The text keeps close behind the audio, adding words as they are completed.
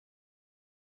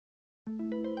Who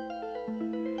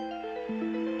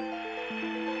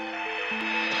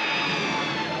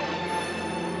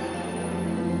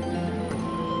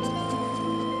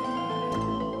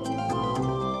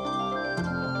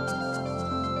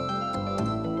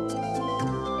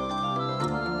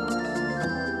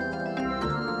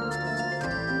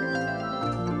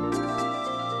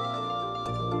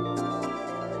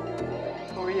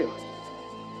are you?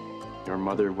 Your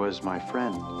mother was my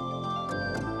friend.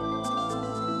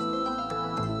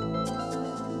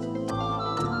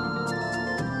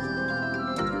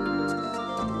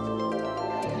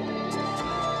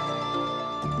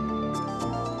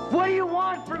 What do you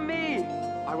want from me?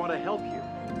 I want to help you.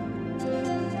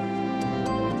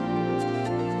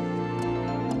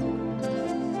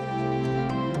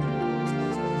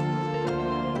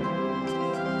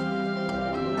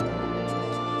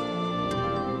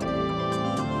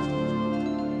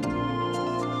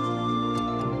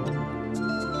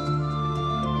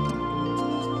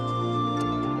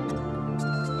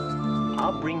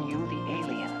 I'll bring you the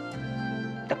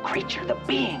alien, the creature, the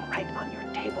being right on your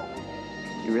table.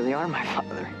 You really are my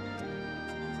father.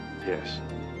 Yes.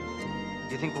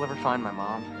 Do you think we'll ever find my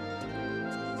mom?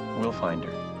 We'll find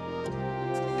her.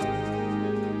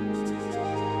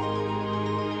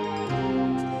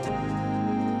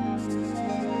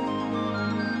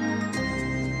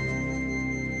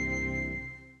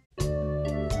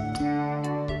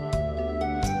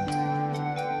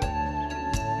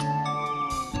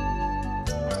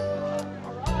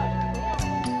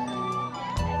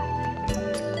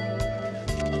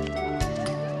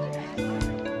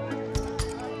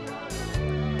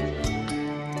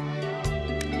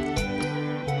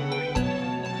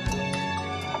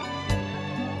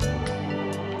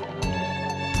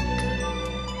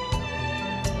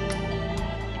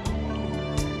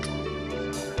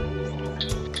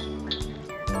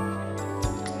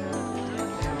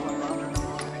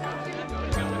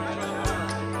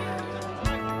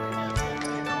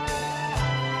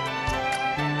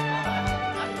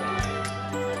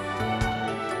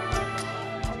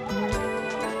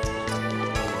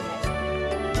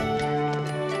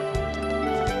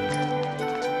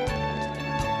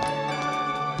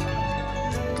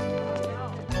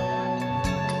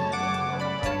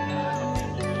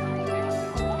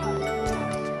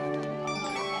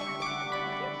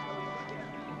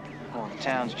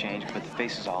 Town's changed, but the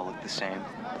faces all look the same.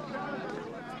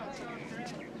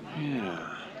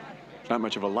 Yeah. It's not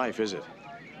much of a life, is it?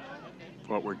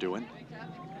 For what we're doing?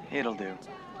 It'll do.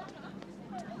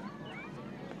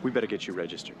 We better get you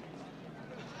registered.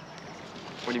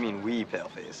 What do you mean, we,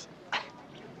 paleface?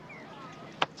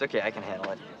 It's okay, I can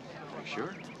handle it. You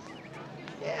sure?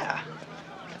 Yeah.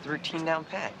 Got the routine down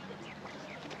pat.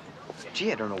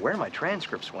 Gee, I don't know where my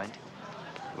transcripts went.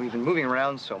 We've been moving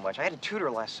around so much. I had a tutor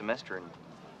last semester, and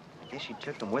I guess she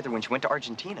took them with her when she went to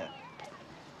Argentina.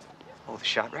 Oh, the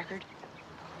shot record?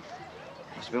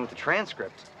 Must have been with the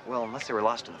transcript. Well, unless they were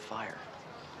lost in the fire.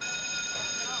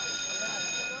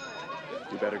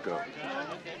 You better go.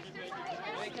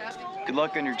 Good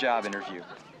luck on your job interview.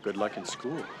 Good luck in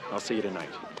school. I'll see you tonight.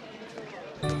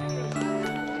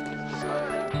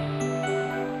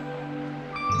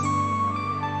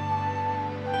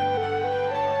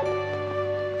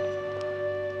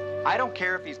 I don't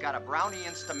care if he's got a Brownie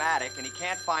Instamatic and he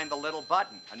can't find the little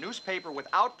button. A newspaper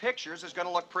without pictures is going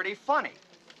to look pretty funny.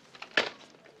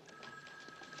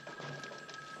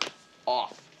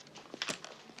 Off.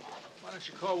 Why don't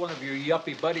you call one of your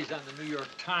yuppie buddies on the New York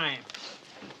Times?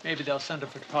 Maybe they'll send a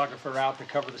photographer out to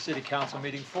cover the city council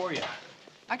meeting for you.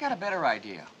 I got a better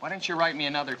idea. Why don't you write me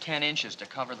another 10 inches to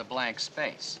cover the blank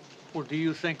space? Or do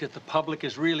you think that the public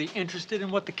is really interested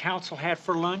in what the council had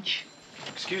for lunch?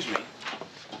 Excuse me.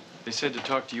 They said to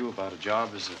talk to you about a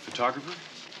job as a photographer?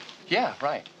 Yeah,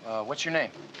 right. What's your name?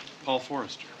 Paul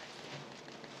Forrester.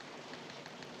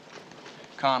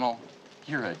 Connell,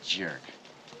 you're a jerk.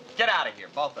 Get out of here,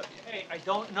 both of you. Hey, I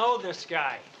don't know this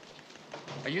guy.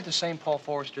 Are you the same Paul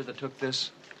Forrester that took this?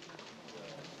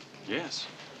 Yes.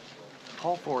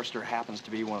 Paul Forrester happens to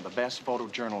be one of the best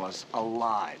photojournalists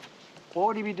alive. What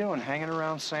would he be doing hanging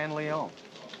around San Leone?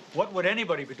 What would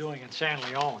anybody be doing in San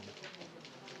Leone?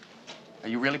 Are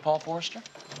you really Paul Forrester?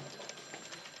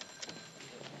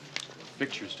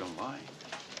 Pictures don't lie.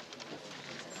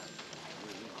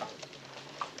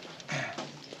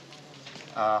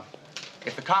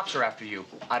 If the cops are after you,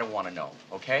 I don't want to know,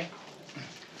 okay?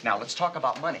 Now, let's talk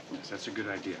about money. Yes, that's a good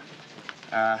idea.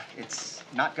 It's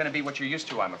not going to be what you're used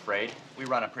to, I'm afraid. We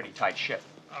run a pretty tight ship.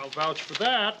 I'll vouch for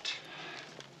that.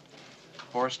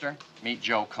 Forrester, meet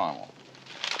Joe Connell.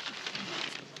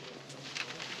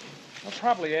 I'll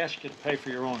probably ask you to pay for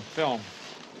your own film.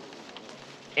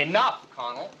 Enough,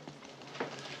 Connell.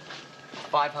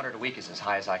 500 a week is as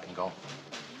high as I can go.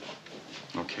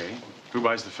 Okay. Who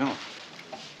buys the film?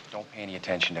 Don't pay any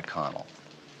attention to Connell.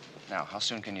 Now, how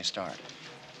soon can you start?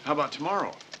 How about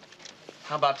tomorrow?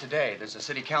 How about today? There's a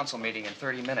city council meeting in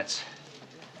 30 minutes.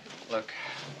 Look,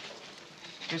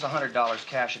 here's $100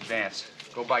 cash advance.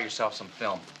 Go buy yourself some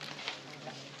film.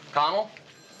 Connell,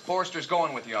 Forrester's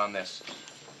going with you on this.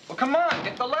 Well, come on,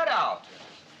 get the lead out.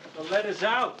 The lead is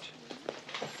out.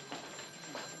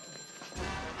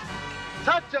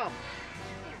 Touch them.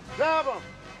 Grab them.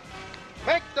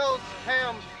 Make those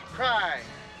hams cry.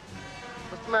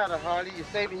 What's the matter, Harley? You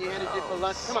saving your energy for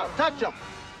lunch? Come on, touch them.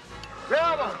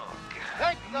 Grab them.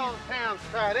 Make those hams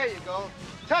cry. There you go.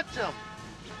 Touch them.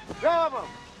 Grab them.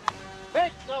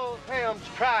 Make those hams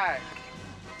cry.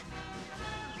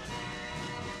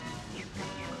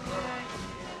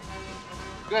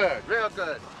 Good, real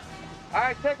good. All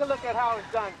right, take a look at how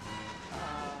it's done.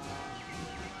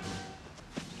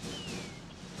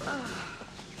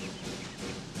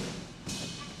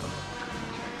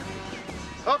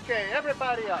 Okay,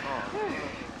 everybody up.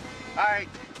 All right,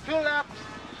 2 laps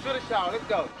to the shower. Let's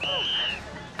go.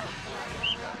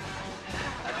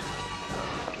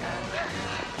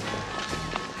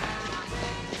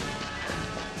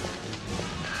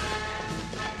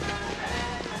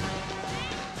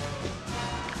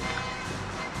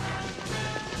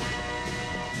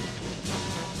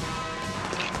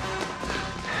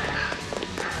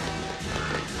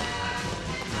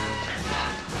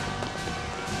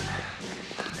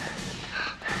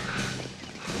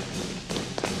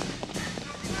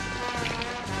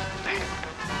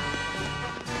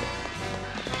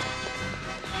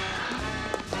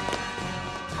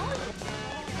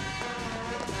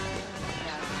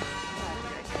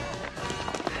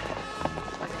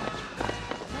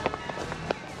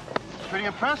 Pretty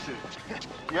impressive.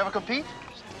 You ever compete?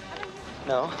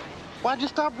 No. Why'd you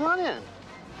stop running?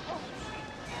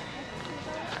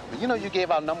 You know you gave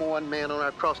our #1 man on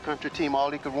our cross-country team all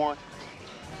he could want.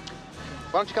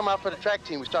 Why don't you come out for the track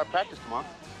team? We start practice tomorrow.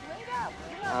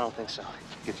 I don't think so.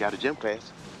 Get you out of gym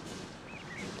class.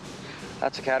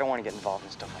 That's okay. I don't want to get involved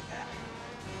in stuff like that.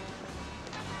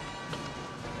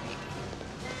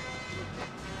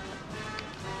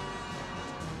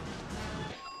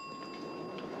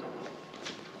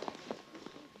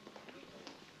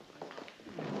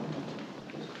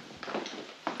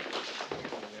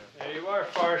 There you are,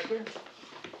 Forrester.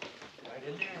 Right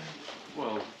in there.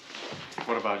 Well,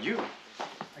 what about you?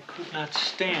 I could not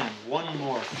stand one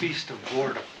more feast of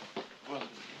boredom. Well,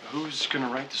 who's gonna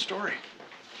write the story?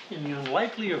 In the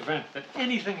unlikely event that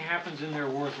anything happens in there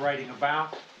worth writing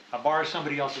about, I'll borrow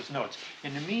somebody else's notes.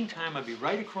 In the meantime, I'll be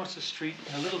right across the street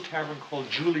in a little tavern called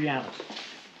Juliana's.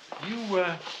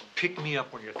 You pick me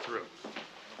up when you're through.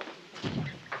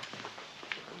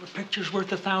 A picture's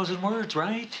worth 1,000 words,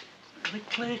 right? Click,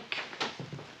 click.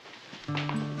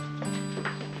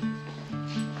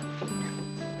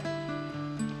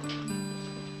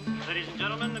 Ladies and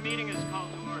gentlemen, the meeting is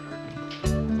called to order.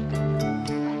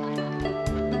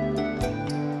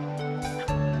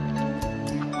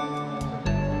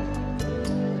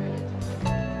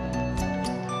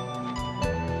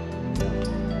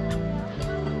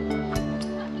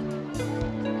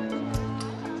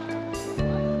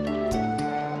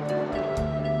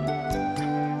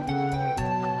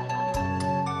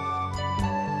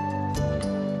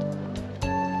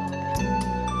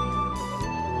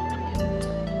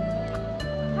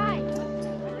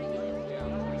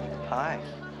 Hi.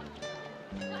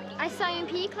 I saw you in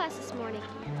PE class this morning.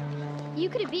 You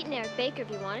could have beaten Eric Baker if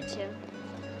you wanted to.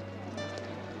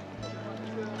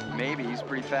 Maybe. He's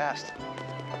pretty fast.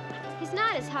 He's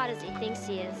not as hot as he thinks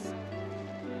he is.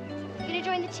 You gonna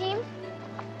join the team?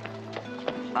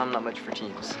 I'm not much for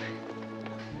teams.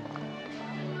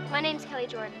 My name's Kelly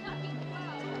Jordan.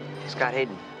 Scott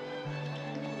Hayden.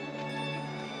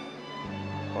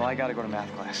 Well, I gotta go to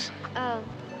math class. Oh,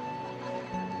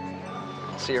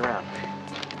 I'll see you around.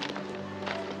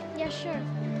 yeah, sure.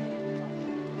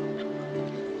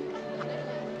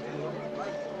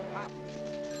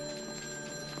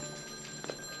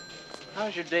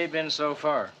 How's your day been so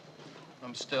far?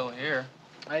 I'm still here.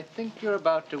 I think you're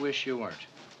about to wish you weren't.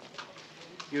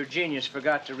 Your genius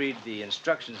forgot to read the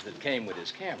instructions that came with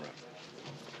his camera.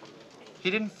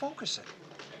 He didn't focus it.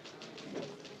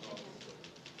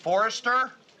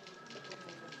 Forrester?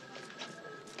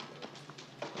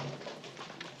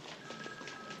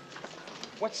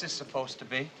 What's this supposed to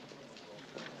be?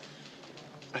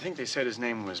 I think they said his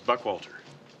name was Buckwalter.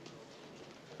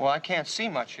 Well, I can't see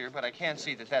much here, but I can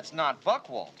see that that's not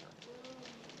Buckwalter.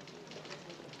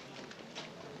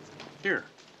 Here.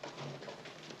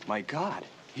 My God,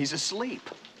 he's asleep.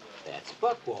 That's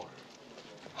Buckwalter.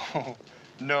 Oh,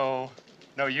 no.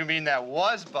 No, you mean that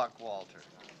was Buckwalter.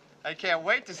 I can't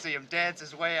wait to see him dance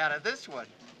his way out of this one.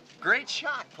 Great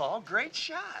shot, Paul. Great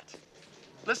shot.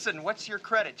 Listen, what's your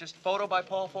credit? Just photo by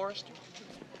Paul Forrester?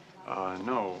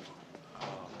 No.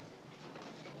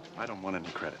 I don't want any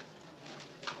credit.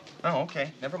 Oh,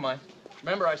 okay. Never mind.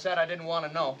 Remember, I said I didn't want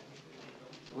to know.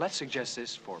 Let's suggest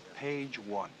this for page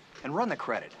 1. And run the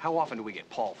credit. How often do we get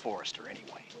Paul Forrester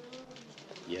anyway?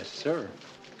 Yes, sir.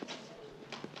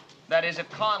 That is, if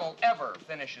Connell ever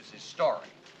finishes his story.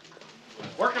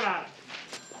 Working on it.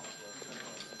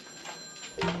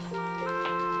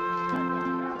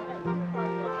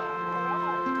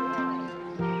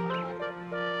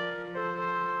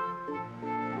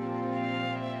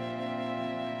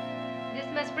 This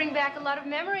must bring back a lot of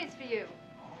memories for you.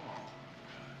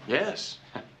 Yes.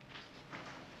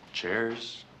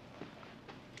 Chairs,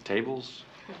 tables,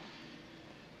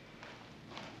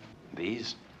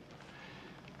 these.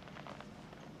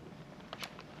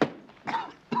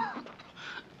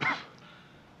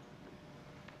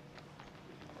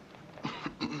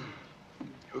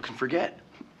 Who can forget?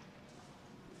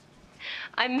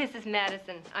 I'm Mrs.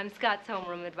 Madison. I'm Scott's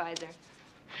homeroom advisor.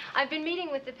 I've been meeting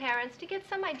with the parents to get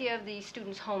some idea of the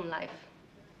student's home life.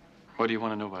 What do you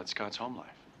want to know about Scott's home life?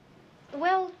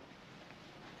 Well,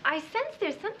 I sense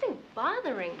there's something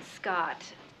bothering Scott.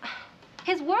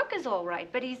 His work is all right,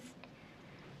 but I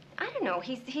don't know,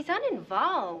 he's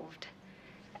uninvolved.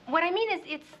 What I mean is,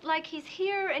 it's like he's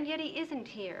here and yet he isn't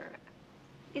here.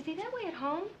 Is he that way at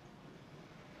home?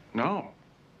 No.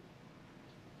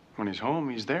 When he's home,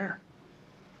 he's there.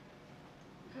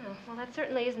 Oh, well, that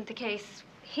certainly isn't the case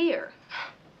here.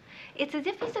 It's as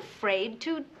if he's afraid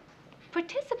to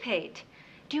participate.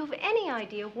 Do you have any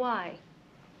idea why?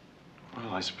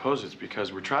 Well, I suppose it's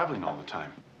because we're traveling all the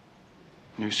time.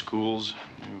 New schools,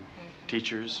 new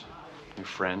teachers, new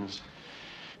friends.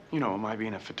 You know, my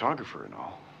being a photographer and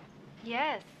all.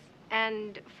 Yes,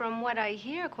 and from what I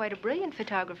hear, quite a brilliant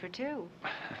photographer, too.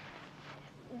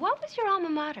 What was your alma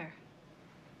mater?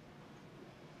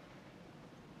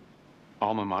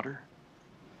 Alma mater?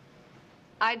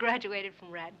 I graduated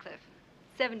from Radcliffe,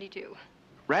 72.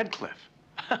 Radcliffe.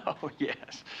 Oh,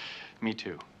 yes. Me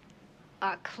too.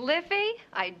 Cliffy?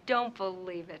 I don't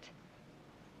believe it.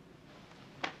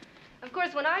 Of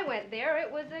course, when I went there,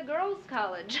 it was a girls'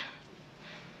 college.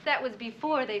 That was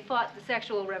before they fought the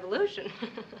sexual revolution.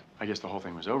 I guess the whole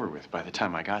thing was over with by the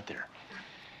time I got there.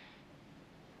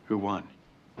 Who won?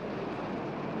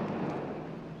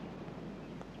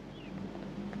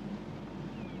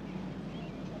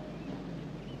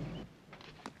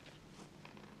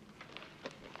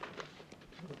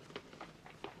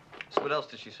 So what else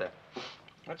did she say?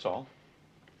 That's all.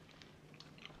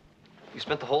 You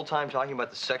spent the whole time talking about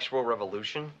the sexual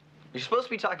revolution? You're supposed to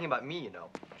be talking about me, you know.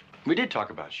 We did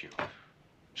talk about you.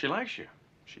 She likes you.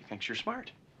 She thinks you're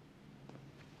smart.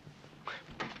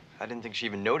 I didn't think she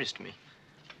even noticed me.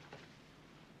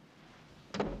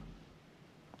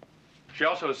 She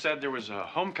also said there was a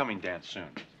homecoming dance soon.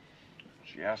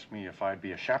 She asked me if I'd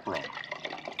be a chaperone.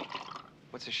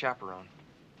 What's a chaperone?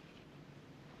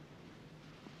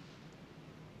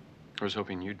 I was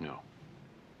hoping you'd know.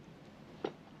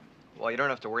 Well, you don't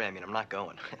have to worry. I mean, I'm not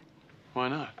going. Why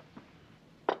not?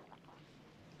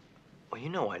 Well, you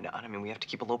know why not. I mean, we have to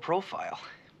keep a low profile.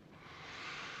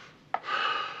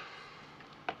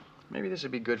 Maybe this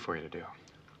would be good for you to do.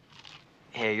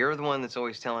 Hey, you're the one that's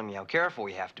always telling me how careful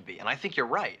we have to be, and I think you're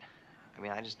right. I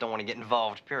mean, I just don't want to get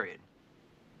involved, period.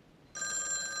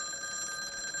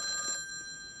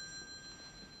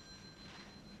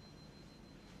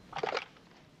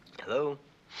 Hello?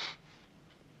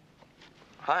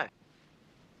 Hi.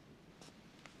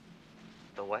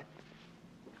 The what?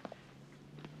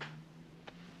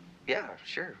 Yeah,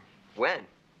 sure. When?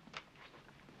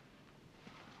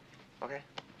 Okay,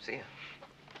 see ya.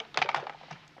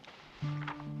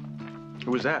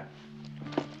 Who was that?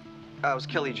 It was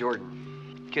Kelly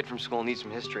Jordan. Kid from school needs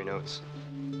some history notes.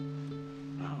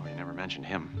 Oh, you never mentioned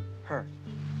him. Her.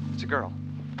 It's a girl.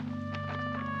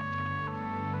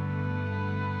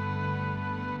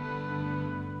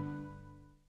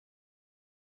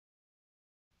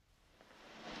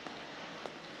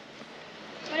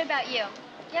 What about you?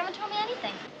 You haven't told me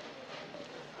anything.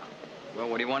 Well,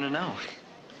 what do you want to know?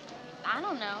 I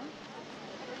don't know.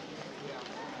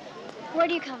 Where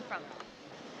do you come from?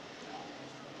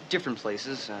 Different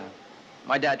places.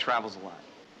 My dad travels a lot.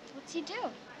 What's he do?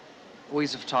 Well,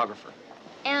 he's a photographer.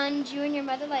 And you and your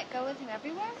mother let go with him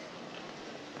everywhere?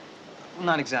 Well,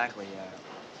 not exactly.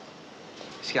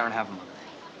 See, I don't have a mother.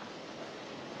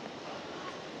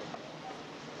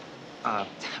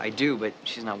 I do, but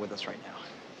she's not with us right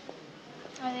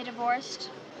now. Are they divorced?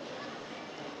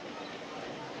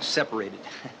 Separated.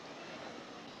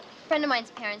 A friend of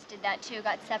mine's parents did that too,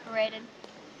 got separated.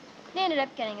 They ended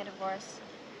up getting a divorce.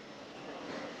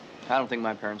 I don't think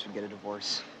my parents would get a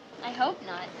divorce. I hope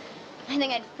not. I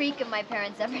think I'd freak if my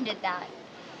parents ever did that.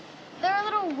 They're a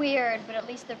little weird, but at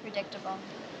least they're predictable.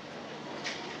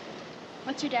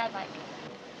 What's your dad like?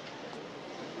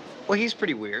 Well, he's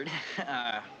pretty weird,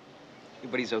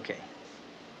 but he's okay.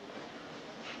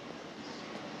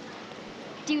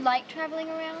 Do you like traveling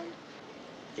around?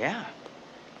 Yeah,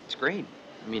 it's great.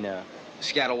 I mean,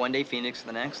 Seattle one day, Phoenix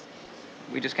the next.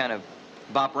 We just kind of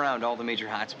bop around all the major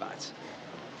hot spots.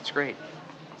 It's great.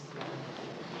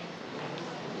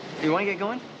 You want to get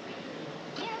going?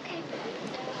 Yeah, okay.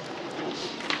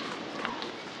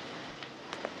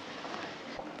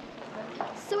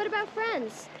 So what about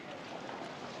friends?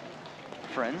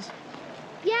 Friends?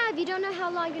 Yeah, if you don't know how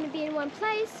long you're going to be in one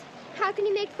place, how can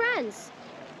you make friends?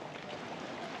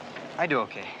 I do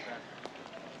okay.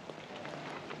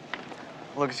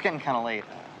 Look, it's getting kind of late.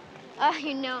 Oh,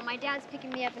 you know, my dad's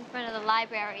picking me up in front of the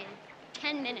library in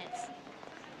 10 minutes.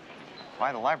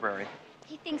 Why the library?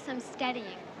 He thinks I'm studying.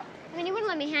 I mean, he wouldn't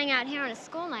let me hang out here on a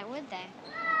school night, would they?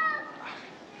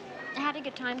 I had a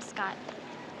good time, Scott.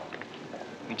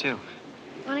 Me too.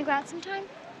 Want to go out sometime?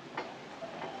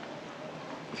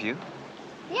 With you?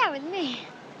 Yeah, with me.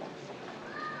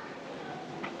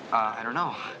 I don't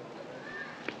know.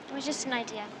 It was just an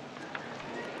idea.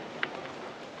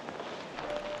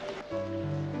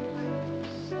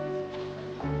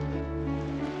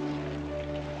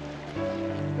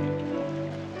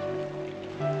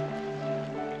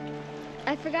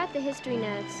 I forgot the history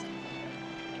notes.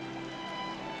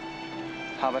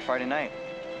 How about Friday night?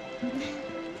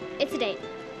 It's a date.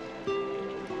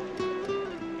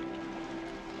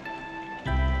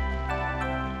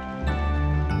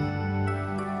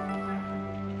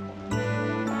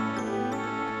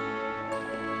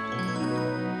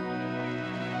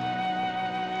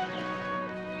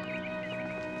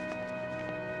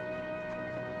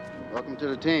 Welcome to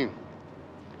the team.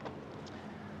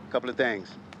 A couple of things.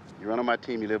 You run on my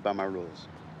team, you live by my rules,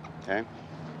 okay?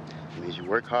 It means you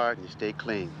work hard and you stay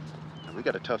clean. Now, we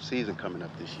got a tough season coming up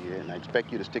this year, and I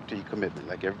expect you to stick to your commitment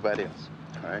like everybody else,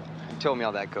 all right? You told me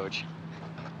all that, Coach.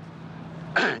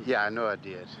 Yeah, I know I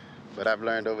did. But I've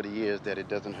learned over the years that it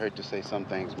doesn't hurt to say some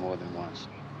things more than once,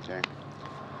 okay?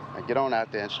 Now get on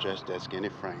out there and stretch that skinny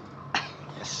frame.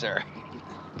 Yes, sir.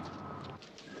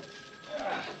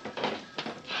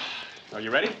 Are you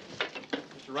ready?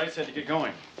 Mr. Wright said to get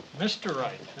going. Mr.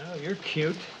 Wright, oh, you're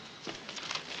cute.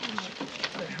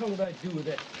 What the hell did I do with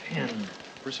that pen?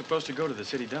 We're supposed to go to the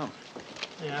city dump.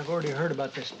 Yeah, I've already heard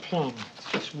about this plum.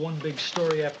 It's just one big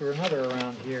story after another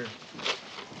around here.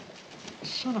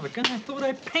 Son of a gun, I thought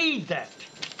I paid that.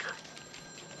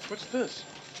 What's this?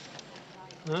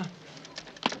 Huh?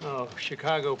 Oh,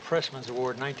 Chicago Pressman's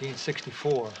Award,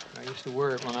 1964. I used to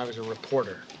wear it when I was a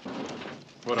reporter.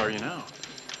 What are you now?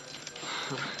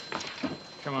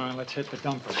 Come on, let's hit the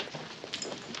dumper.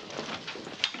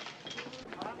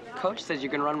 Coach says you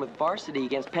can run with varsity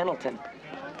against Pendleton.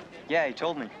 Yeah, he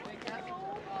told me.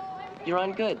 You're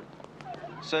on good.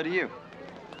 So do you.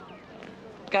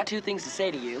 Got two things to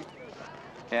say to you.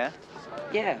 Yeah?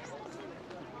 Yeah.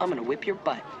 I'm gonna whip your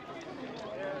butt.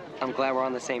 I'm glad we're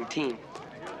on the same team.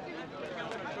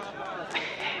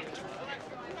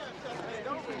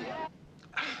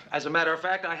 As a matter of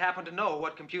fact, I happen to know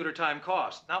what computer time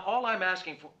costs. Now, all I'm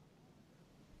asking for...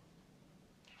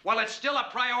 Well, it's still a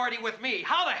priority with me.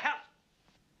 How the hell...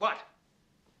 What?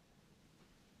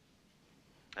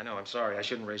 I know, I'm sorry. I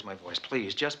shouldn't raise my voice.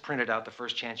 Please, just print it out the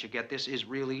first chance you get. This is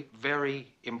really very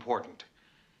important.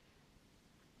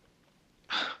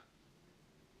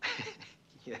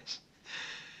 Yes.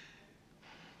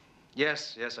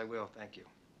 Yes, I will. Thank you.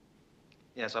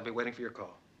 Yes, I'll be waiting for your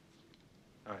call.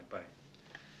 All right, bye.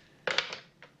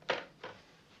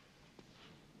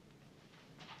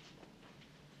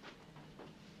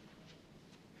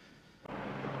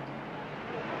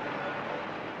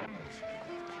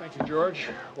 Thank you, George.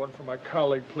 One for my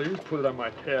colleague, please. Put it on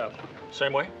my tab.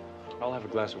 Same way? I'll have a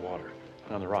glass of water.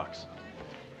 On the rocks.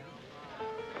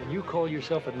 Can you call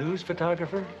yourself a news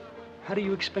photographer? How do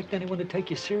you expect anyone to take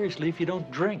you seriously if you don't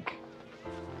drink?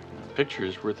 A picture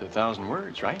is worth 1,000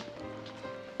 words, right?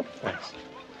 Thanks.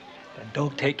 Then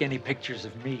don't take any pictures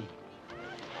of me.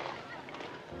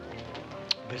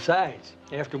 Besides,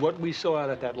 after what we saw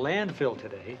out at that landfill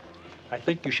today, I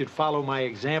think you should follow my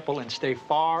example and stay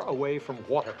far away from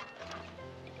water.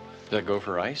 Does that go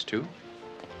for ice, too?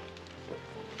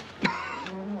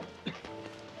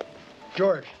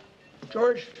 George,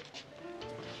 George,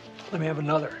 let me have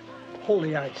another.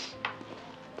 Holy ice.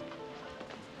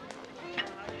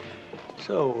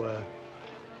 So,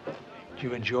 did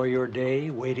you enjoy your day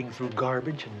wading through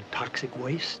garbage and toxic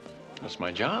waste? That's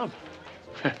my job.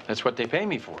 That's what they pay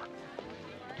me for.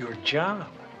 Your job?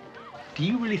 Do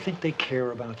you really think they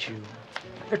care about you?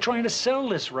 They're trying to sell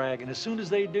this rag, and as soon as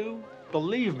they do,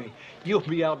 believe me, you'll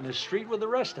be out in the street with the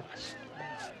rest of us.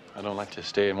 I don't like to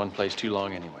stay in one place too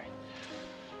long anyway.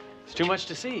 It's too much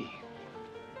to see.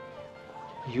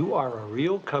 You are a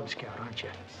real Cub Scout, aren't you?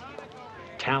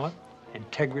 Talent,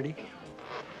 integrity.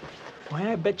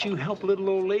 Why, I bet you help little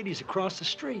old ladies across the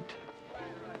street.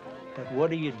 But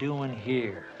what are you doing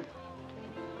here?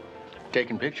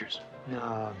 Taking pictures.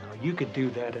 No, you could do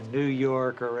that in New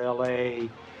York or L.A.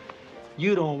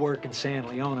 You don't work in San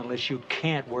Leone unless you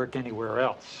can't work anywhere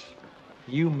else.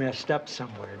 You messed up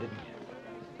somewhere, didn't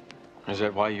you? Is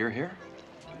that why you're here?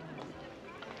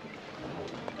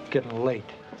 Getting late.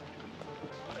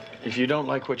 If you don't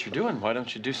like what you're doing, why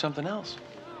don't you do something else?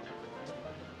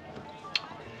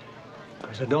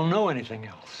 Because I don't know anything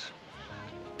else.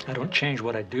 I don't change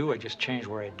what I do, I just change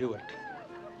where I do it.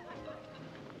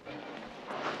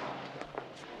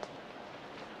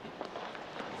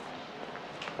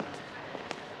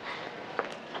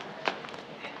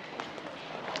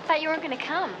 I thought you weren't gonna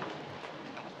come.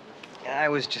 I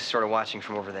was just sort of watching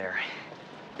from over there.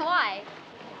 Why?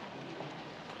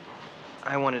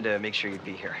 I wanted to make sure you'd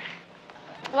be here.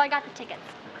 Well, I got the tickets.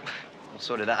 Well,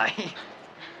 so did I.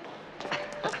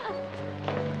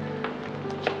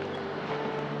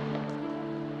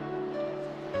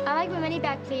 I'd like my money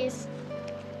back, please.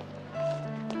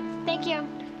 Thank you.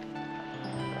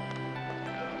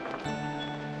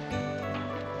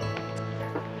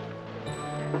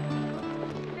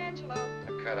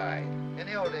 A cut eye. In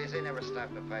the old days, they never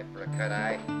stopped to fight for a cut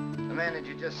eye. The man that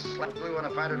you just slapped glue on a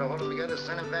fighter to hold him together,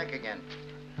 send him back again.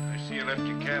 I see you left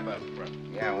your cab out front.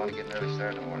 Yeah, I want to get an early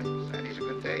start in the morning. Saturday's a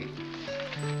good day.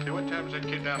 Hey, what time's that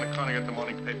kid down the corner get the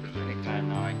morning papers? Anytime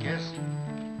now, I guess.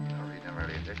 I'll read them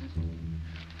early editions.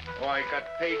 Oh, I got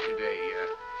paid today.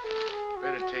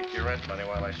 Better take your rent money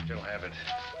while I still have it.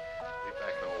 Be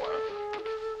back in a while.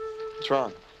 What's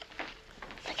wrong?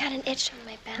 I got an itch on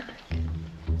my back.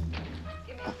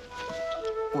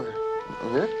 Where?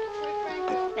 Here?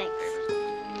 Thanks.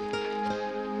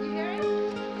 You hear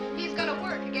him? He's gonna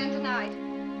work again tonight.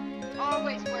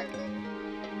 Always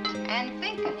working. And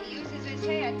thinking he uses his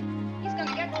head. He's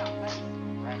gonna get someplace.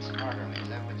 Frank smarter me, is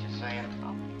that what you're saying?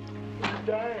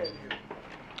 Diane.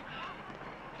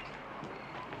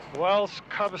 Well,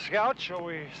 Cub Scout, shall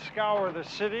we scour the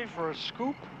city for a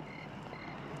scoop?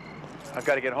 I've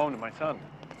got to get home to my son.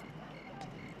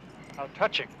 How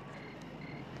touching.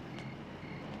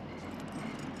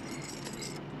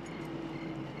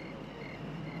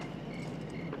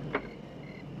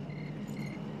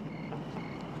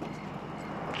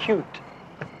 Cute.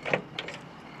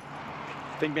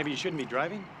 Think maybe you shouldn't be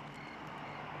driving?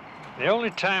 The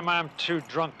only time I'm too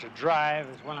drunk to drive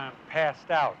is when I'm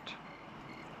passed out.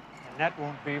 And that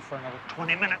won't be for another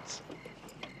 20 minutes.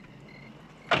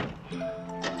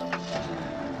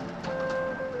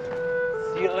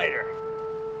 See you later.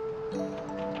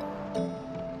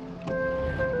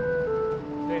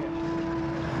 See ya.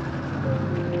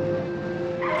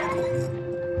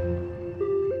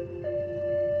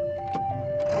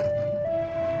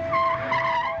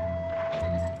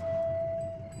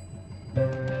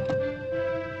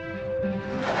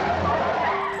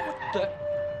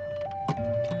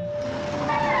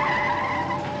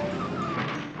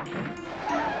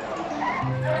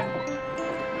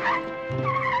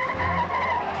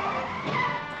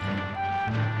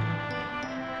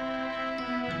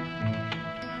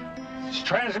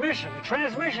 The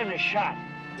transmission is shot.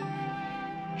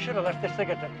 Should have left this thing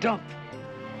at the dump.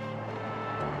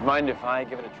 Mind if I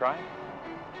give it a try?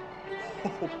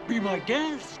 Oh, be my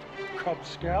guest, Cub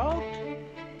Scout.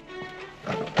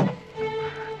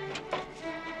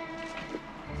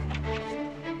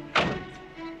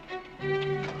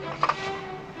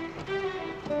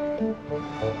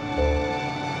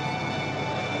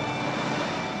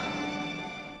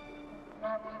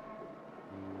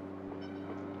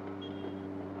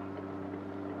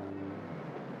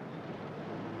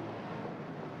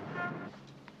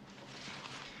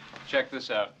 Check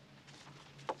this out.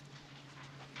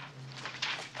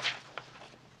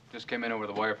 Just came in over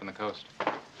the wire from the coast.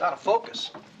 It's out of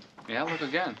focus. Yeah, look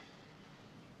again.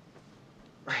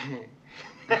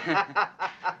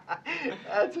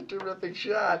 That's a terrific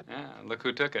shot. Yeah, look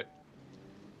who took it.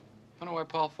 Wonder why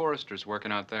Paul Forrester's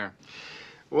working out there.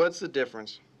 What's the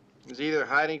difference? He's either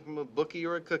hiding from a bookie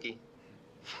or a cookie.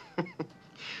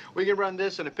 We can run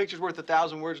this in a picture's worth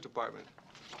 1,000 words department.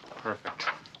 Perfect.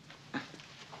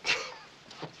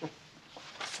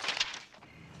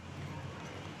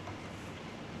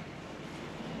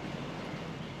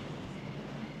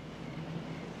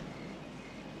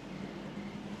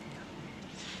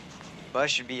 Bus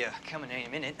should be coming any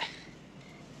minute.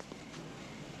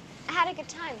 I had a good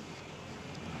time.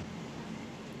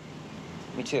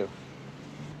 Me too.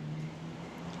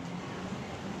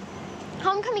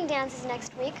 Homecoming dance is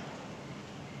next week.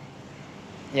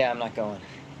 Yeah, I'm not going.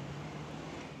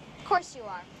 Of course you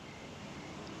are.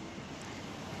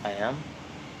 I am?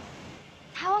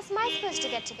 How else am I supposed to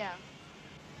get to go?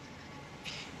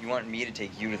 You want me to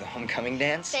take you to the homecoming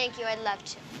dance? Thank you, I'd love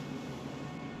to.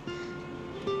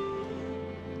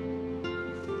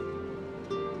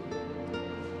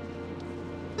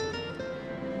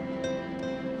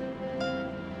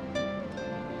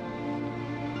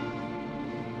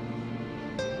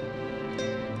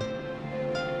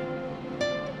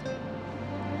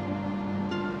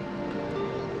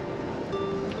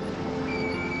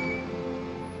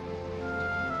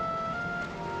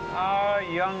 Ah,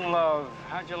 young love,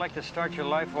 how'd you like to start your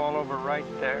life all over right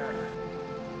there?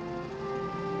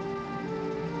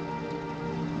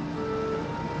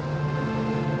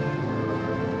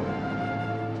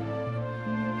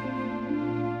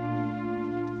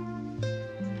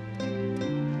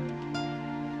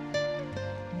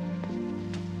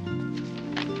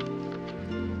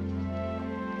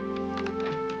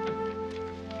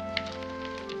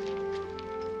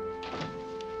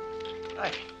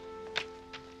 Hi.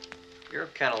 You're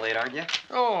up kind of late, aren't you?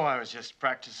 Oh, I was just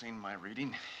practicing my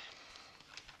reading.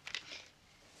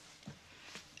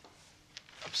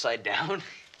 Upside down?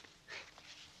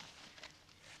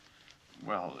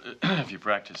 Well, if you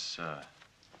practice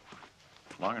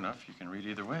long enough, you can read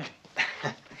either way.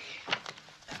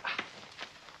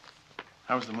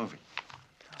 How was the movie?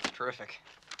 It's terrific.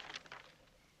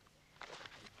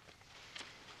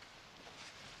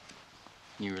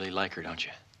 You really like her, don't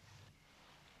you?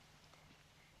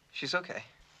 She's okay.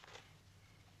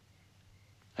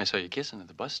 I saw you kissing at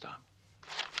the bus stop.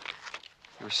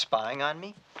 You were spying on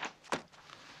me?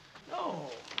 No,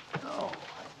 no.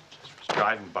 I just was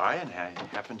driving by and I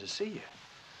happened to see you.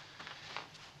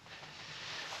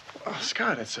 Oh,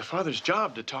 Scott, it's a father's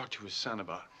job to talk to his son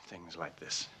about things like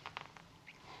this.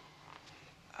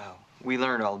 Oh, we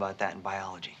learned all about that in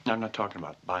biology. I'm not talking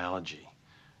about biology.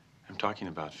 I'm talking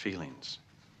about feelings.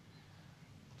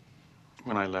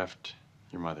 When I left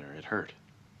your mother, it hurt.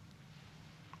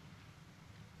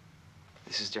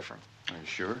 This is different. Are you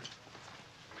sure?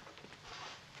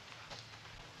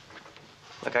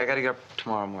 Look, I gotta get up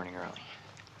tomorrow morning early.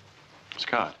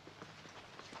 Scott,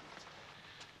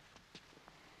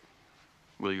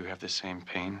 will you have the same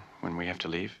pain when we have to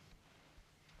leave?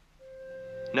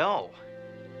 No.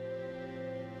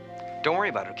 Don't worry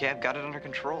about it, okay? I've got it under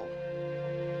control.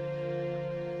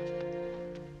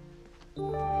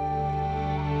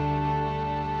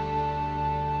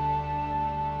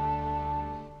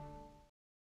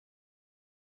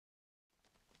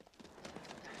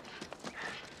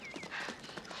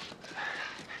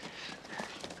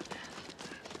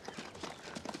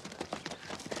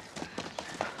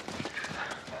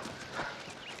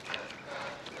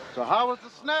 So how was the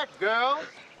snack, girls?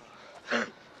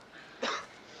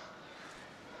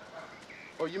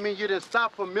 Oh, you mean you didn't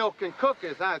stop for milk and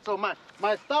cookies, huh? So my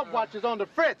stopwatch is on the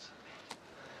fritz.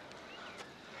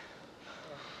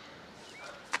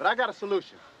 But I got a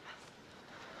solution.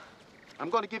 I'm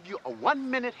gonna give you a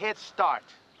 1-minute head start.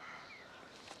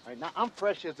 All right, now I'm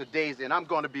fresh as a daisy and I'm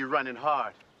gonna be running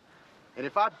hard. And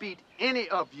if I beat any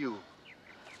of you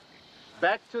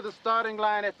back to the starting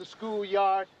line at the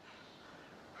schoolyard,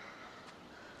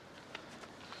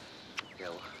 yeah,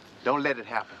 well, don't let it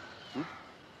happen. Hmm?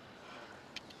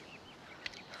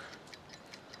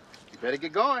 You better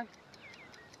get going.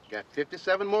 Got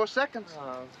 57 more seconds.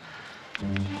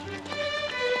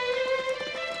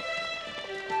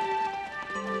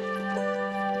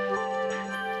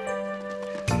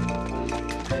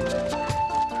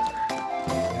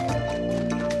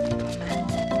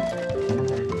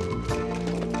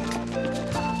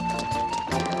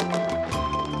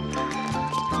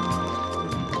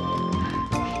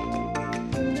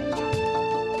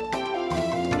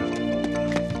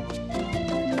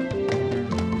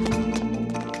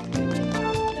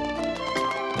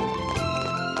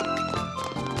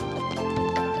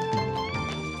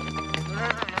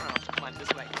 Come on,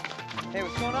 this way. Hey,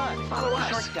 what's going on? Follow us.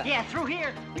 Shortcut. Yeah, through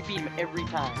here. We beat him every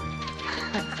time.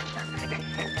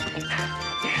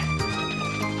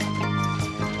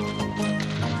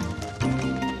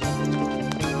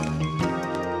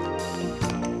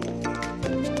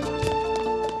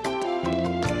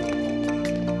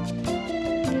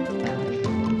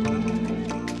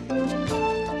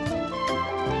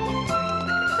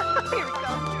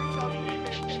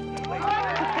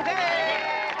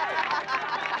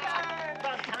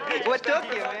 What took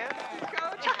you, man?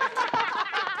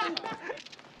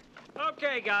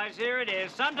 Okay, guys, here it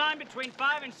is. Sometime between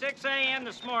 5 and 6 a.m.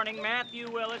 this morning,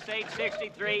 Matthew Willis, age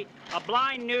 63, a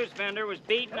blind news vendor, was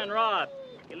beaten and robbed.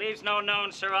 He leaves no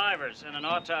known survivors, and an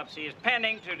autopsy is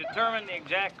pending to determine the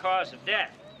exact cause of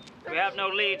death. We have no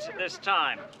leads at this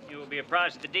time. You will be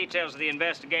apprised of the details of the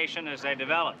investigation as they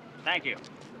develop. Thank you.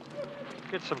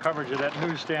 Get some coverage of that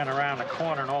newsstand around the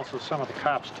corner and also some of the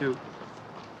cops, too.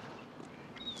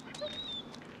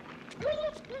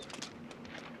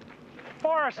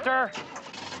 Forrester!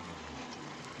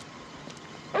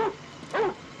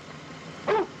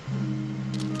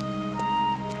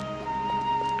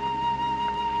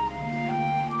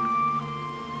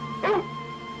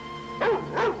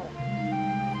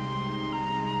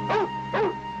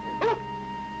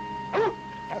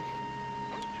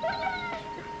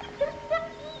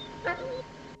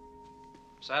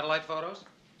 Satellite photos?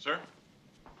 Sir?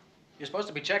 You're supposed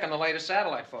to be checking the latest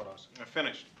satellite photos. I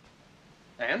finished.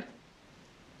 And?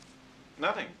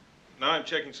 Nothing. Now I'm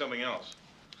checking something else.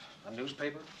 A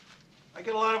newspaper? I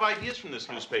get a lot of ideas from this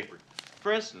newspaper.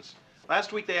 For instance,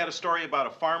 last week they had a story about a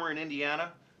farmer in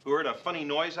Indiana who heard a funny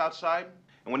noise outside.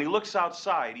 And when he looks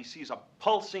outside, he sees a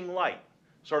pulsing light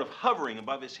sort of hovering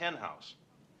above his hen house.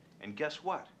 And guess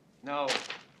what? No.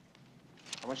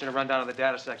 I want you to run down to the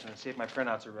data section and see if my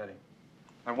printouts are ready.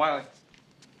 And Wiley,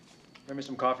 bring me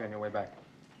some coffee on your way back.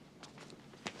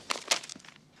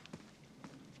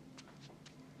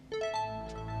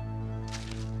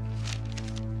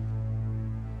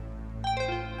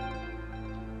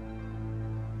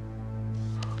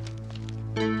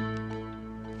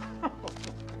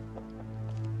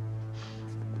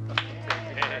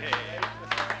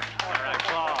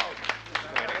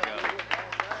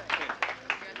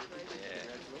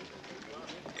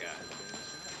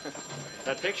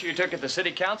 That picture you took at the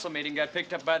city council meeting got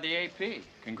picked up by the AP.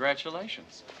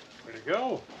 Congratulations. Way to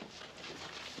go.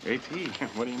 AP,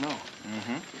 what do you know?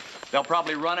 Mm-hmm. They'll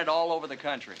probably run it all over the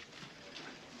country.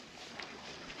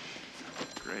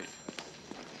 Great.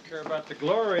 Care about the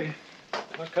glory.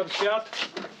 Huh, Cub Scout?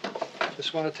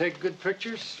 Just want to take good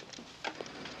pictures?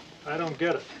 I don't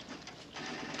get it.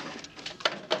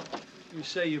 You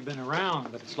say you've been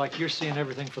around, but it's like you're seeing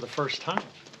everything for the first time.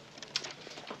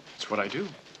 That's what I do.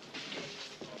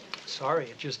 Sorry,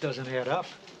 it just doesn't add up.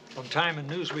 From Time and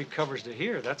Newsweek covers to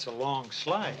here, that's a long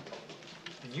slide.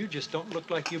 And you just don't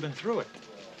look like you've been through it.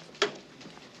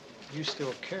 You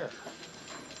still care.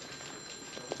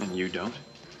 And you don't?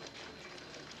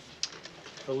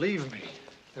 Believe me,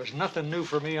 there's nothing new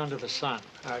for me under the sun.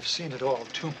 I've seen it all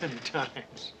too many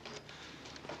times.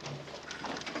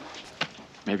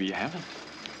 Maybe you haven't.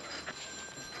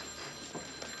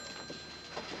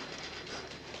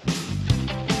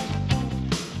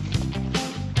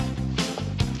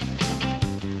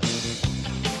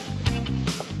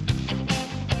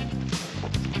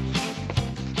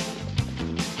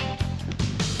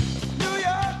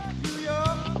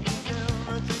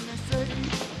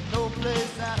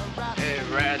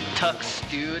 Tux,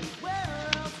 dude.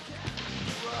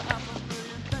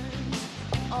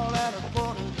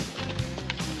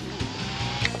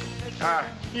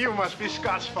 You must be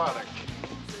Scott's father.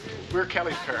 We're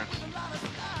Kelly's parents.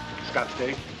 Scott's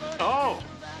Dave. Oh!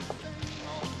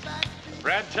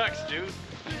 Brad Tux, dude.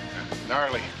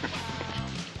 Gnarly.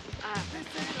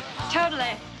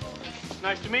 Totally.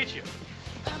 Nice to meet you.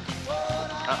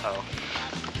 Uh-oh.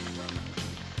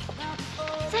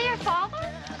 Is that your father?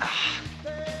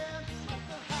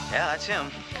 Yeah, that's him.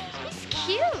 He's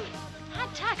cute.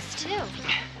 Hot tux, too.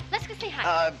 Let's go say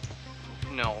hi.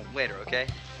 No, later, okay?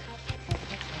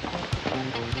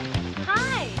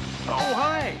 Hi. Oh,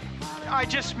 hi. I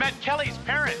just met Kelly's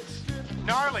parents.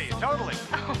 Gnarly, totally.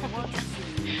 Oh,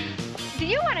 do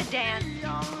you want to dance?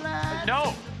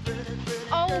 No.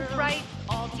 Oh, right.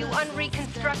 You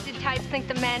unreconstructed types think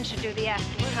the man should do the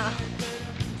asking, huh?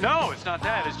 No, it's not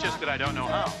that. It's just that I don't know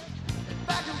how.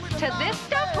 To this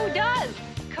stuff, who does?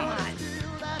 Come on.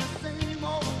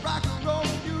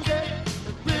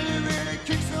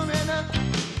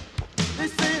 They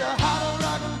say the hot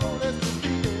rock and roll is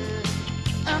defeated.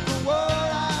 And for what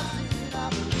I've seen, I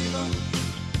believe them.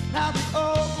 Now the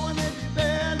old boy may be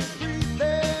barely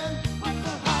breathing. But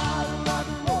the hot rock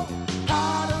and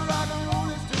roll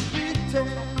is defeated.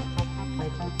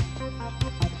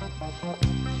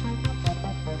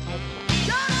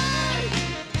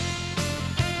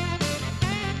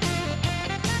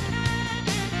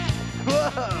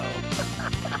 Whoa!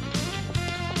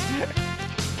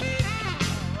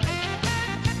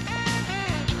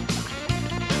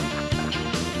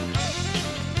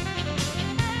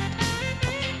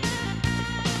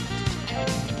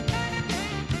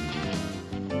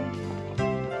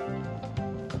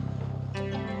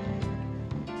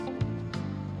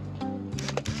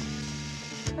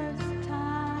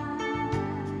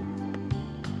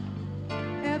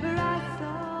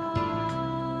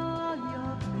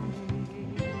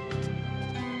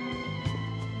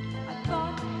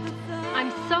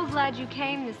 glad you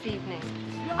came this evening.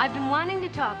 I've been wanting to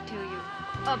talk to you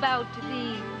about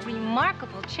the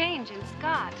remarkable change in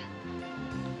Scott.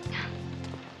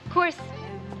 Of course,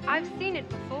 I've seen it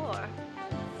before.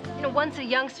 You know, once a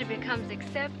youngster becomes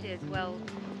accepted, well,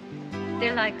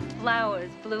 they're like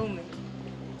flowers blooming.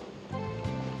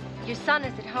 Your son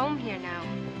is at home here now.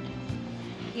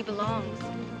 He belongs.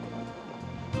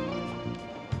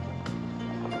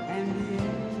 And the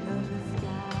end of the sky.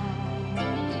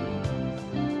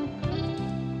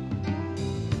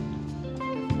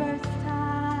 The first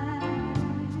time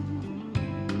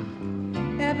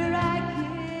ever I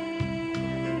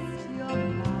kissed your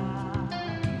mouth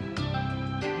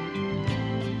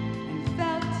and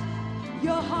felt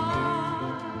your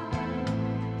heart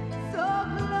so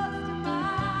close to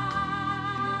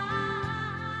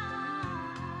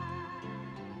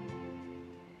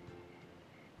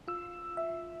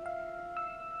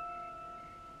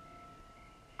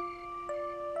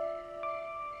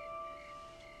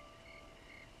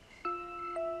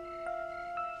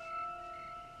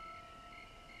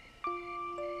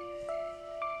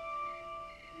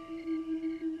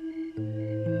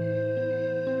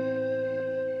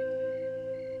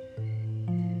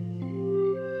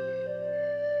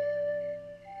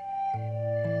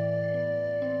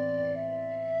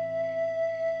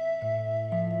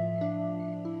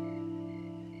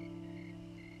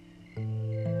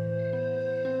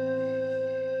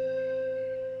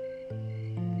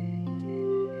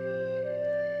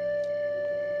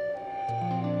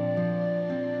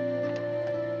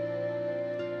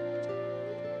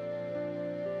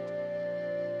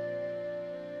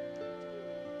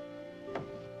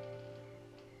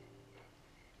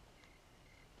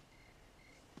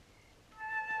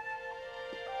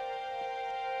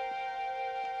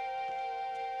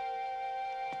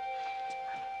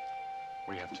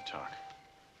We have to talk.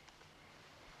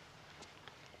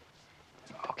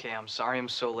 Okay, I'm sorry I'm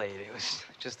so late. It was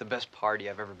just the best party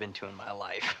I've ever been to in my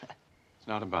life. It's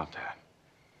not about that.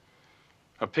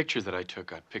 A picture that I took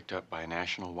got picked up by a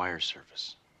national wire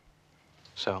service.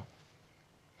 So?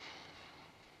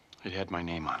 It had my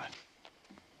name on it.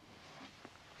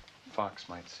 Fox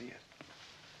might see it.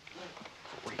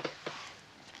 Wait.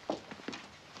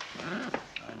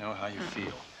 I know how you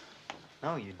feel.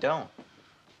 No, you don't.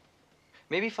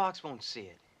 Maybe Fox won't see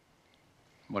it.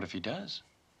 What if he does?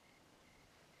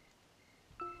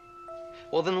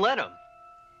 Well, then let him.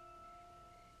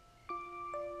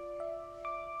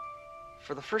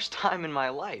 For the first time in my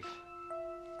life,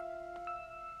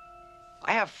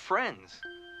 I have friends.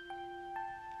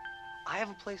 I have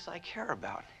a place I care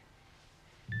about.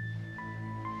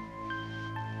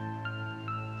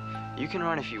 You can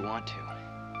run if you want to,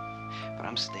 but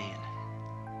I'm staying.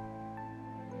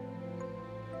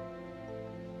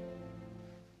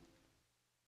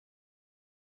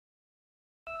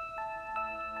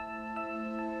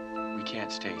 We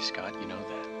can't stay, Scott. You know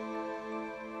that.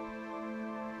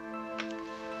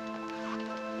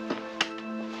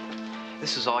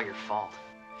 This is all your fault.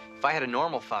 If I had a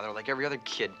normal father like every other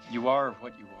kid... You are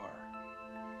what you are.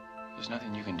 There's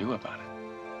nothing you can do about it.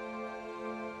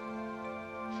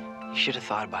 You should have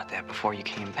thought about that before you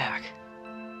came back.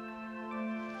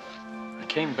 I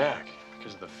came back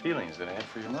because of the feelings that I had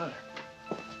for your mother.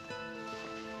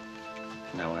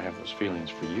 Now I have those feelings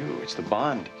for you. It's the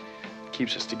bond that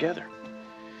keeps us together.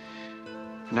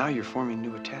 Now you're forming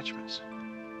new attachments.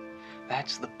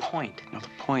 That's the point. No, the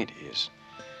point is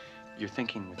you're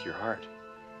thinking with your heart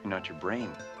and not your brain.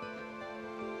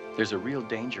 There's a real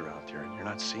danger out there and you're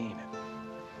not seeing it.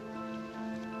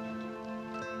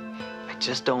 I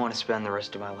just don't want to spend the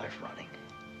rest of my life running.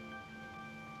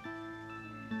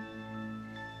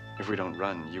 If we don't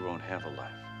run, you won't have a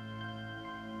life.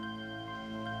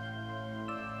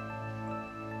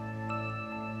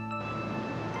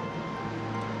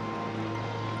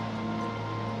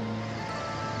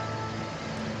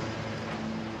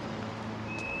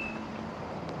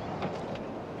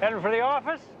 Heading for the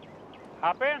office?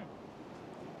 Hop in.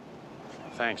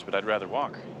 Thanks, but I'd rather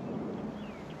walk.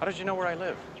 How did you know where I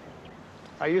live?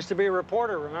 I used to be a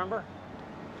reporter, remember?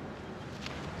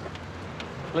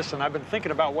 Listen, I've been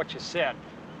thinking about what you said.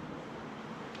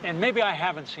 And maybe I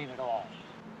haven't seen it all.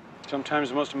 Sometimes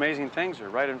the most amazing things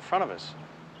are right in front of us.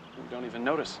 We don't even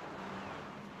notice.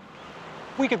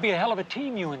 We could be a hell of a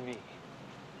team, you and me.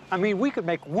 I mean, we could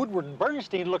make Woodward and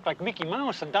Bernstein look like Mickey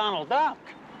Mouse and Donald Duck.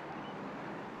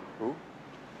 Who?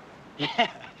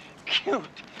 Yeah, cute,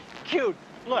 cute.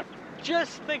 Look,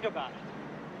 just think about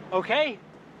it, okay?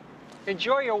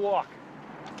 Enjoy your walk.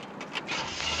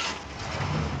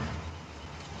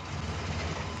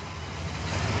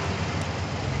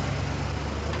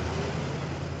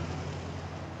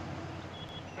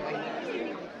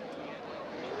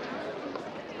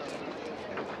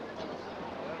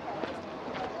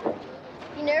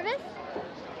 You nervous?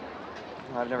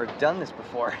 I've never done this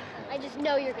before. I just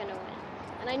know you're gonna win.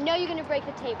 And I know you're gonna break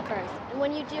the tape first. And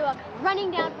when you do, I'll come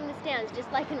running down from the stands,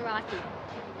 just like in Rocky.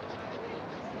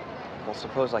 Well,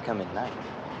 suppose I come in ninth.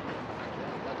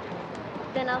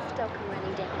 Then I'll still come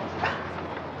running down.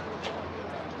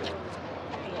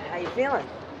 Hey, how you feeling?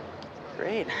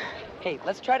 Great. Hey,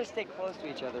 let's try to stay close to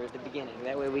each other at the beginning.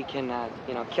 That way we can,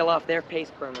 kill off their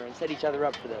pace burner and set each other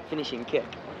up for the finishing kick.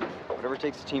 Whatever it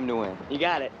takes the team to win. You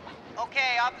got it.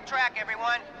 Okay, off the track,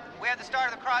 everyone. We have the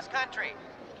start of the cross country.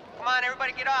 Come on,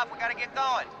 everybody get off. We gotta get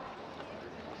going.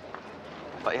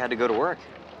 I thought you had to go to work.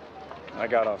 I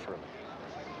got off early.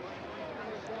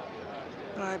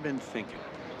 I've been thinking.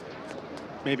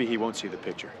 Maybe he won't see the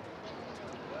picture.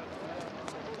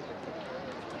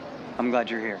 I'm glad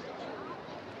you're here.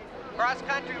 Cross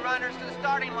country runners to the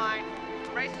starting line.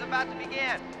 The race is about to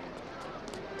begin.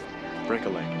 Break a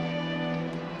leg.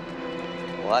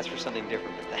 Well, that's for something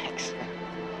different, but thanks.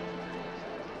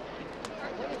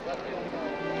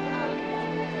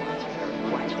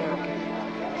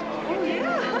 Oh,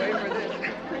 yeah. Wait for this.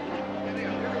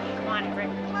 Come on, Rick.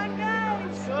 Come on,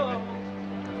 guys.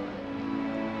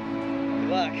 Good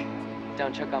luck.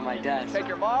 Don't choke on my desk. Take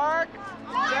your mark.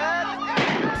 Set.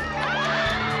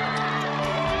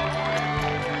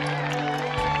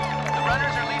 The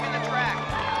runners are leaving the track.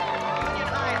 Union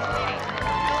High is leading.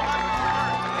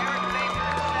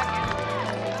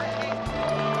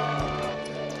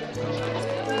 Bill Hunt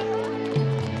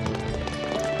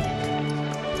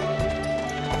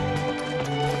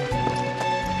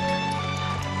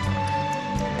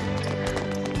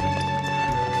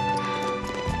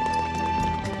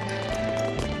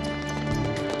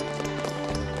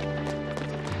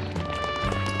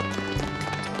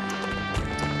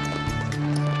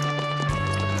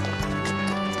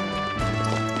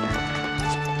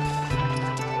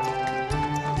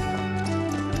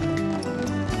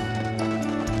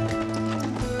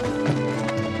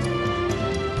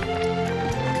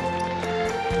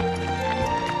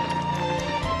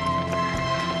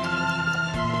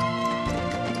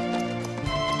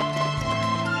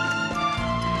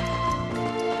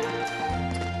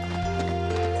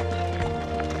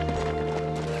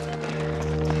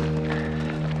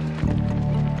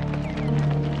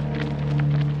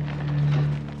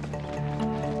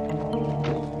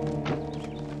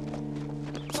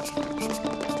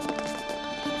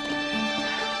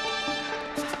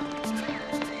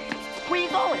Where you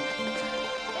going?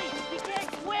 Hey, you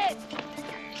can't quit.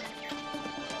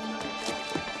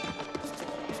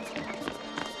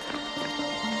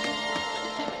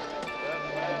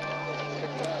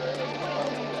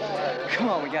 Come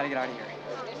on, we gotta get out of here.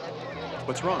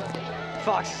 What's wrong?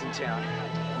 Fox is in town.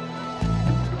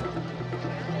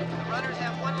 The runners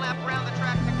have one lap around the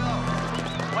track to go.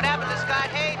 What happened to Scott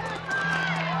Hayden?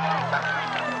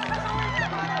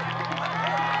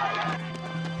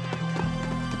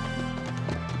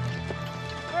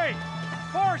 Hey,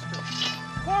 Forrester!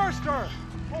 Forrester!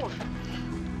 Oh,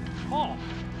 Paul,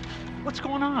 what's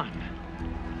going on?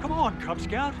 Come on, Cub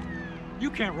Scout.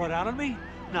 You can't run out on me.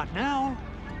 Not now.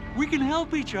 We can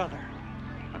help each other.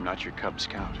 I'm not your Cub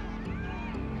Scout.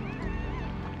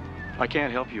 I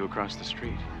can't help you across the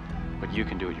street, but you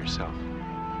can do it yourself.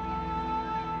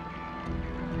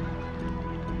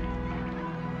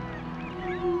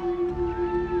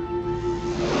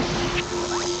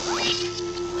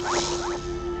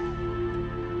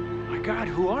 My God,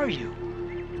 who are you?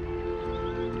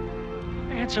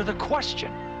 Answer the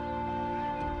question.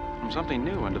 I'm something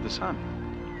new under the sun.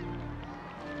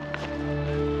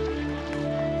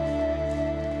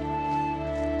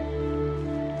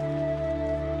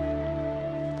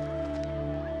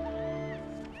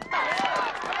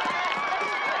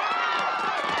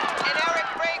 And Eric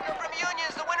Baker from Union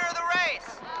is the winner of the race.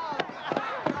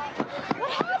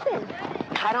 What happened?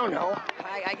 I don't know.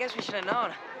 I guess we should have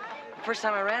known. First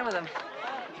time I ran with him,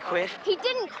 he quit. He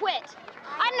didn't quit.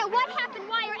 I don't know what happened,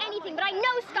 why, or anything, but I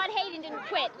know Scott Hayden didn't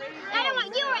quit. I don't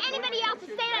want you or anybody else to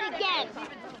say that again.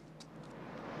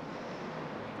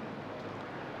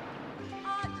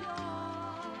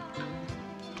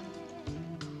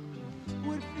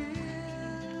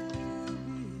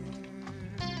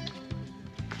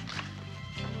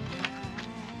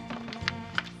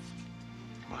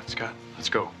 Come on, Scott, let's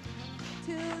go.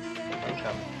 I'm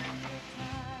coming.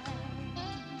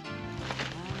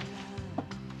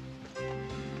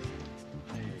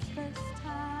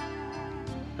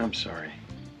 I'm sorry.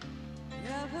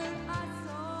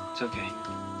 It's okay.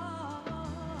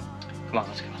 Come on,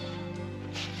 let's go.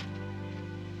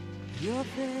 Your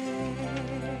face.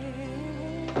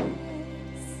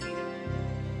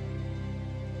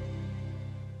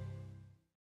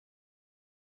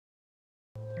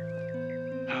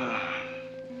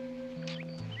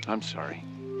 I'm sorry.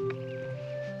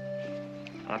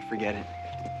 I'll forget it.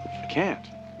 I can't.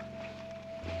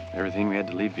 Everything we had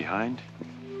to leave behind.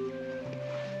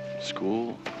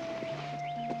 School.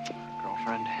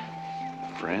 Girlfriend.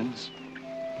 Friends.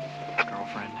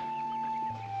 Girlfriend.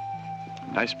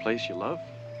 Nice place you love.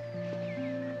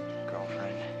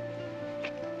 Girlfriend.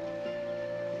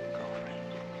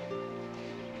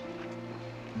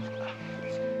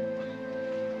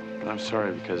 I'm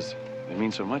sorry because they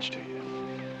mean so much to you.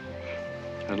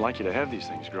 I'd like you to have these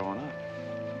things growing up.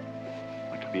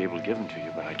 I'd like to be able to give them to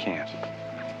you, but I can't.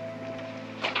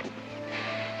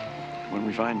 When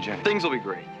we find Jenny... Things will be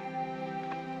great.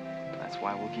 That's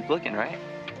why we'll keep looking, right?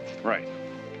 Right.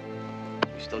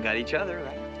 We still got each other,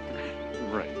 right?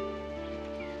 Right.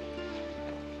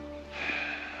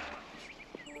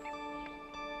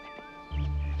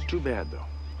 It's too bad, though.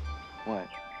 What?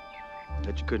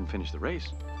 That you couldn't finish the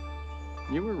race.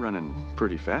 You were running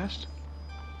pretty fast.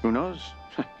 Who knows?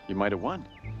 You might have won.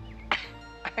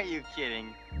 Are you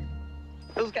kidding?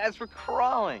 Those guys were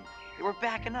crawling. They were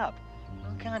backing up. No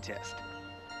contest.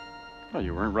 Well,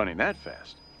 you weren't running that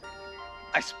fast.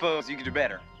 I suppose you could do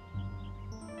better.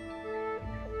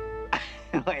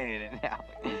 Wait a minute now.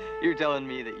 You're telling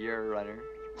me that you're a runner?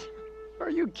 Are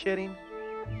you kidding?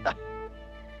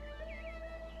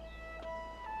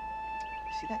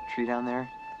 See that tree down there?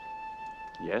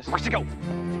 Yes. Where's it go?